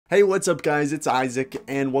Hey, what's up guys? It's Isaac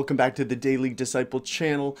and welcome back to the Daily Disciple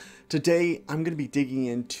channel. Today I'm going to be digging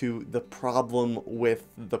into the problem with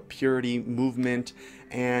the purity movement,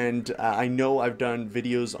 and I know I've done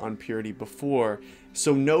videos on purity before,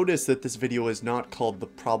 so notice that this video is not called the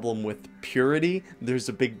problem with purity. There's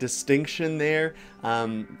a big distinction there,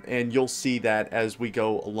 and you'll see that as we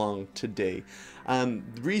go along today.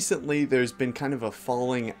 Recently there's been kind of a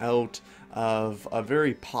falling out of a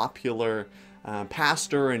very popular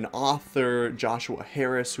pastor and author, Joshua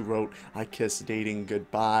Harris, who wrote I Kiss Dating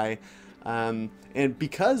Goodbye. And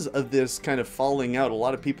because of this kind of falling out, a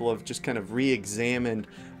lot of people have just kind of re-examined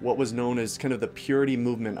what was known as kind of the purity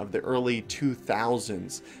movement of the early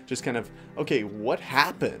 2000s. Just kind of, okay, what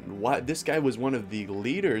happened? Why this guy was one of the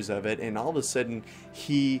leaders of it, and all of a sudden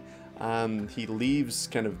he leaves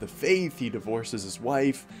kind of the faith, he divorces his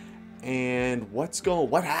wife, and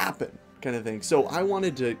what happened? Kind of thing. So I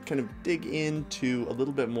wanted to kind of dig into a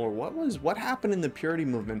little bit more what happened in the purity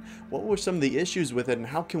movement, what were some of the issues with it, and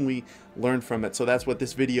how can we learn from it. So that's what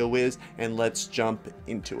this video is, and let's jump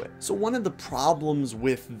into it. So one of the problems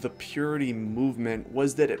with the purity movement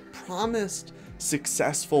was that it promised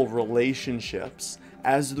successful relationships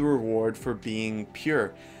as the reward for being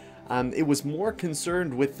pure. It was more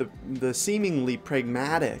concerned with the seemingly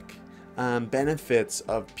pragmatic benefits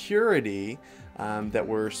of purity, that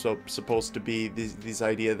were supposed to be these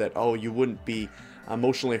idea that, oh, you wouldn't be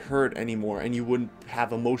emotionally hurt anymore and you wouldn't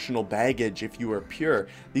have emotional baggage if you were pure.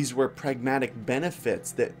 These were pragmatic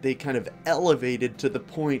benefits that they kind of elevated to the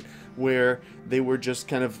point where they were just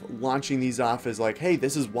kind of launching these off as like, hey,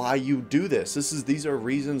 this is why you do this. These are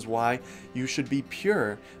reasons why you should be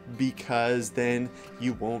pure, because then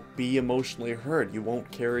you won't be emotionally hurt. You won't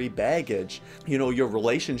carry baggage. You know, your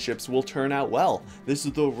relationships will turn out well. This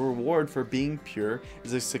is the reward for being pure,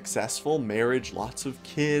 is a successful marriage, lots of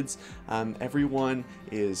kids. Everyone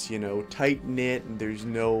is, you know, tight-knit and there's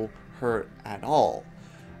no hurt at all.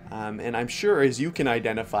 And I'm sure, as you can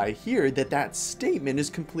identify here, that statement is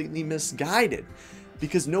completely misguided,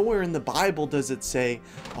 because nowhere in the Bible does it say,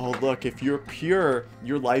 oh, look, if you're pure,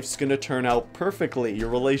 your life's going to turn out perfectly. Your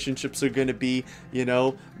relationships are going to be, you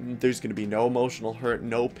know, there's going to be no emotional hurt,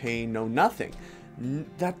 no pain, no nothing.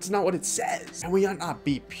 That's not what it says. And we ought not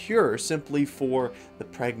be pure simply for the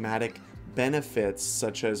pragmatic benefits,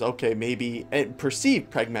 such as, okay, maybe perceived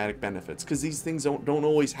pragmatic benefits, because these things don't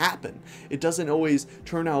always happen. It doesn't always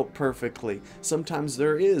turn out perfectly. Sometimes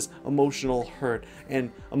there is emotional hurt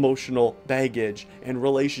and emotional baggage, and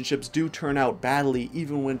relationships do turn out badly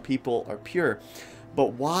even when people are pure.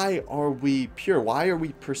 But why are we pure? Why are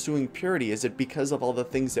we pursuing purity? Is it because of all the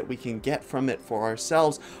things that we can get from it for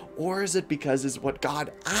ourselves? Or is it because it's what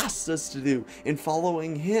God asks us to do in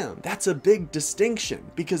following Him? That's a big distinction,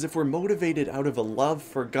 because if we're motivated out of a love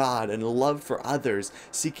for God and a love for others,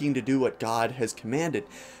 seeking to do what God has commanded,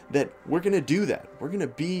 that we're going to do that. We're going to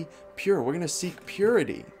be pure. We're going to seek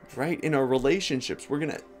purity, right? In our relationships, we're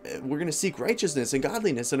going to seek righteousness and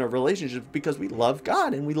godliness in our relationships because we love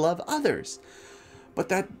God and we love others. But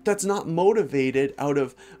that's not motivated out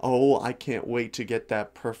of, oh, I can't wait to get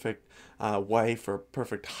that perfect wife or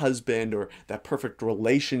perfect husband or that perfect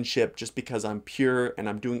relationship just because I'm pure and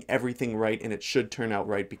I'm doing everything right and it should turn out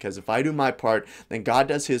right, because if I do my part, then God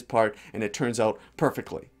does His part and it turns out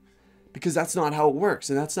perfectly. Because that's not how it works,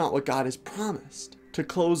 and that's not what God has promised. To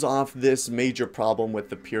close off this major problem with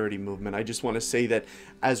the purity movement, I just want to say that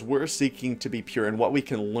as we're seeking to be pure, and what we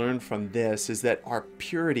can learn from this is that our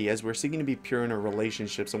purity, as we're seeking to be pure in our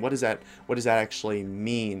relationships, and what does that actually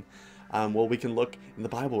mean? Well, we can look in the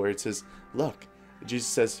Bible where it says, look, Jesus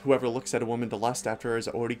says, whoever looks at a woman to lust after her has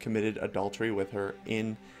already committed adultery with her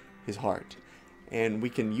in his heart. And we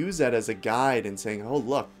can use that as a guide in saying, oh,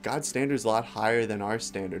 look, God's standard is a lot higher than our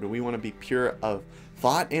standard, and we want to be pure of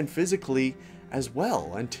thought and physically as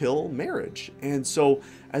well until marriage. And so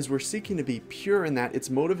as we're seeking to be pure in that, it's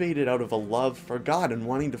motivated out of a love for God and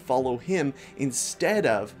wanting to follow Him, instead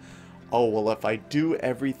of, oh, well, if I do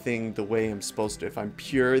everything the way I'm supposed to, if I'm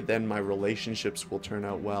pure, then my relationships will turn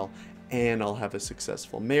out well and I'll have a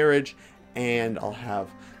successful marriage and I'll have,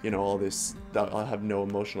 you know, all this, I'll have no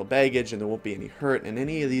emotional baggage and there won't be any hurt and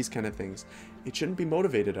any of these kind of things. It shouldn't be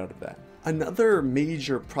motivated out of that. Another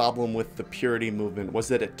major problem with the purity movement was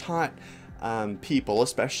that it taught people,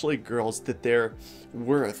 especially girls, that their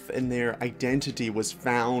worth and their identity was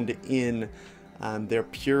found in their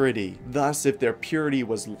purity. Thus, if their purity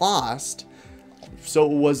was lost, so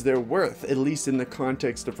was their worth, at least in the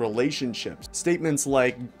context of relationships. Statements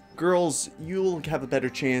like, girls, you'll have a better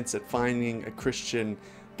chance at finding a Christian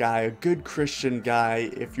guy, a good Christian guy,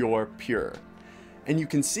 if you're pure. And you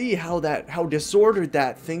can see how disordered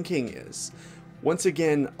that thinking is. Once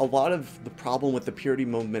again, a lot of the problem with the purity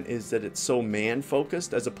movement is that it's so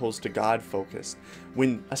man-focused as opposed to God-focused.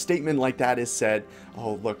 When a statement like that is said,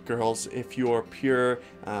 oh, look, girls, if you're pure,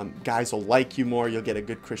 guys will like you more, you'll get a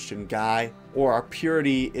good Christian guy. Or our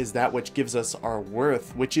purity is that which gives us our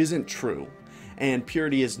worth, which isn't true. And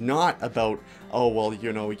purity is not about, oh, well,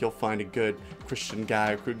 you know, you'll find a good Christian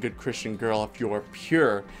guy, a good Christian girl if you're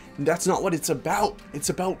pure. And that's not what it's about. It's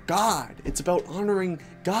about God. It's about honoring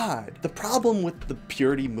God. The problem with the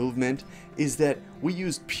purity movement is that we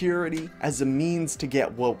use purity as a means to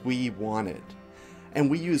get what we wanted. And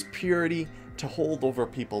we use purity to hold over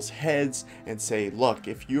people's heads and say, look,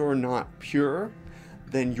 if you're not pure,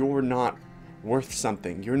 then you're not worth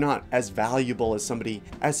something. You're not as valuable as somebody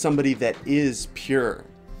that is pure.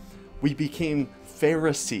 We became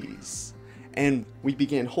Pharisees, and we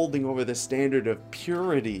began holding over the standard of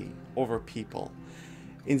purity over people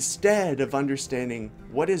instead of understanding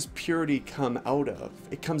what does purity come out of.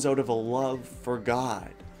 It comes out of a love for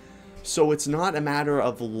God. So it's not a matter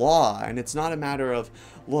of law, and it's not a matter of,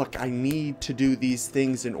 look, I need to do these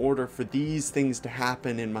things in order for these things to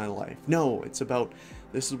happen in my life. No, it's about,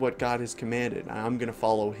 this is what God has commanded. I'm going to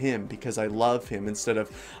follow him because I love him, instead of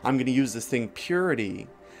I'm going to use this thing purity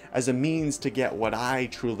as a means to get what I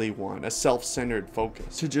truly want, a self-centered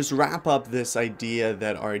focus. To just wrap up this idea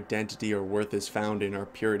that our identity or worth is found in our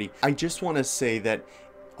purity, I just want to say that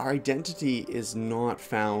our identity is not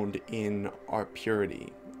found in our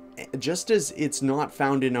purity. Just as it's not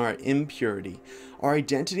found in our impurity, our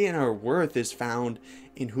identity and our worth is found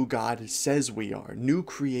in who God says we are, new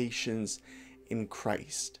creations in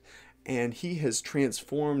Christ. And he has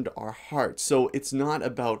transformed our hearts. So it's not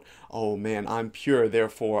about, oh man, I'm pure,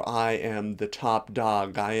 therefore I am the top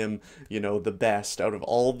dog, I am, you know, the best out of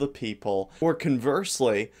all the people. Or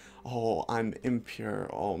conversely, oh, I'm impure,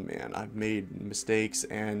 oh man, I've made mistakes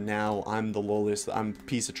and now I'm the lowest, I'm a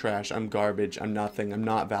piece of trash, I'm garbage, I'm nothing, I'm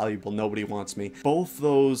not valuable, nobody wants me. Both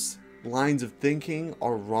those lines of thinking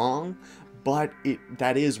are wrong, but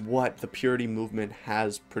that is what the purity movement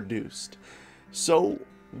has produced. So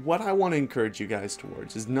what I want to encourage you guys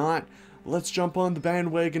towards is not, let's jump on the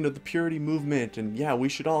bandwagon of the purity movement and yeah, we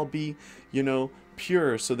should all be, you know,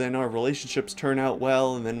 pure so then our relationships turn out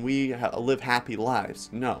well and then we live happy lives.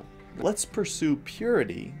 No, let's pursue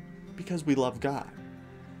purity because we love God.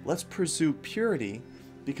 Let's pursue purity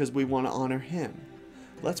because we want to honor him.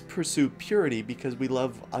 Let's pursue purity because we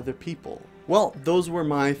love other people. Well, those were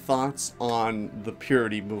my thoughts on the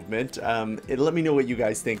purity movement. Let me know what you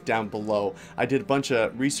guys think down below. I did a bunch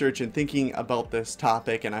of research and thinking about this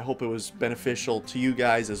topic, and I hope it was beneficial to you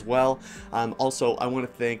guys as well. Also, I want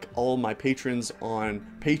to thank all my patrons on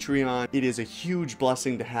Patreon. It is a huge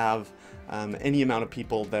blessing to have any amount of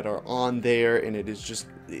people that are on there, and it's just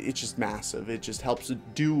massive. It just helps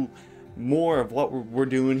do more of what we're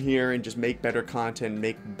doing here and just make better content,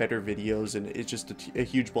 make better videos, and it's just a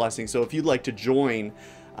huge blessing. So if you'd like to join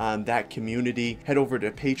that community, head over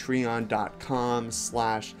to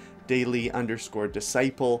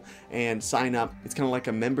patreon.com/daily_disciple and sign up. It's kind of like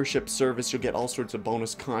a membership service. You'll get all sorts of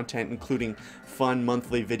bonus content, including fun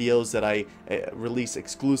monthly videos that I release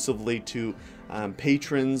exclusively to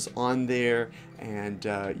patrons on there, and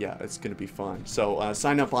yeah, it's gonna be fun. So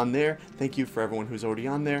sign up on there. Thank you for everyone who's already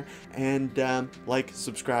on there, and like,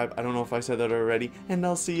 subscribe. I don't know if I said that already, and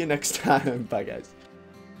I'll see you next time. Bye guys.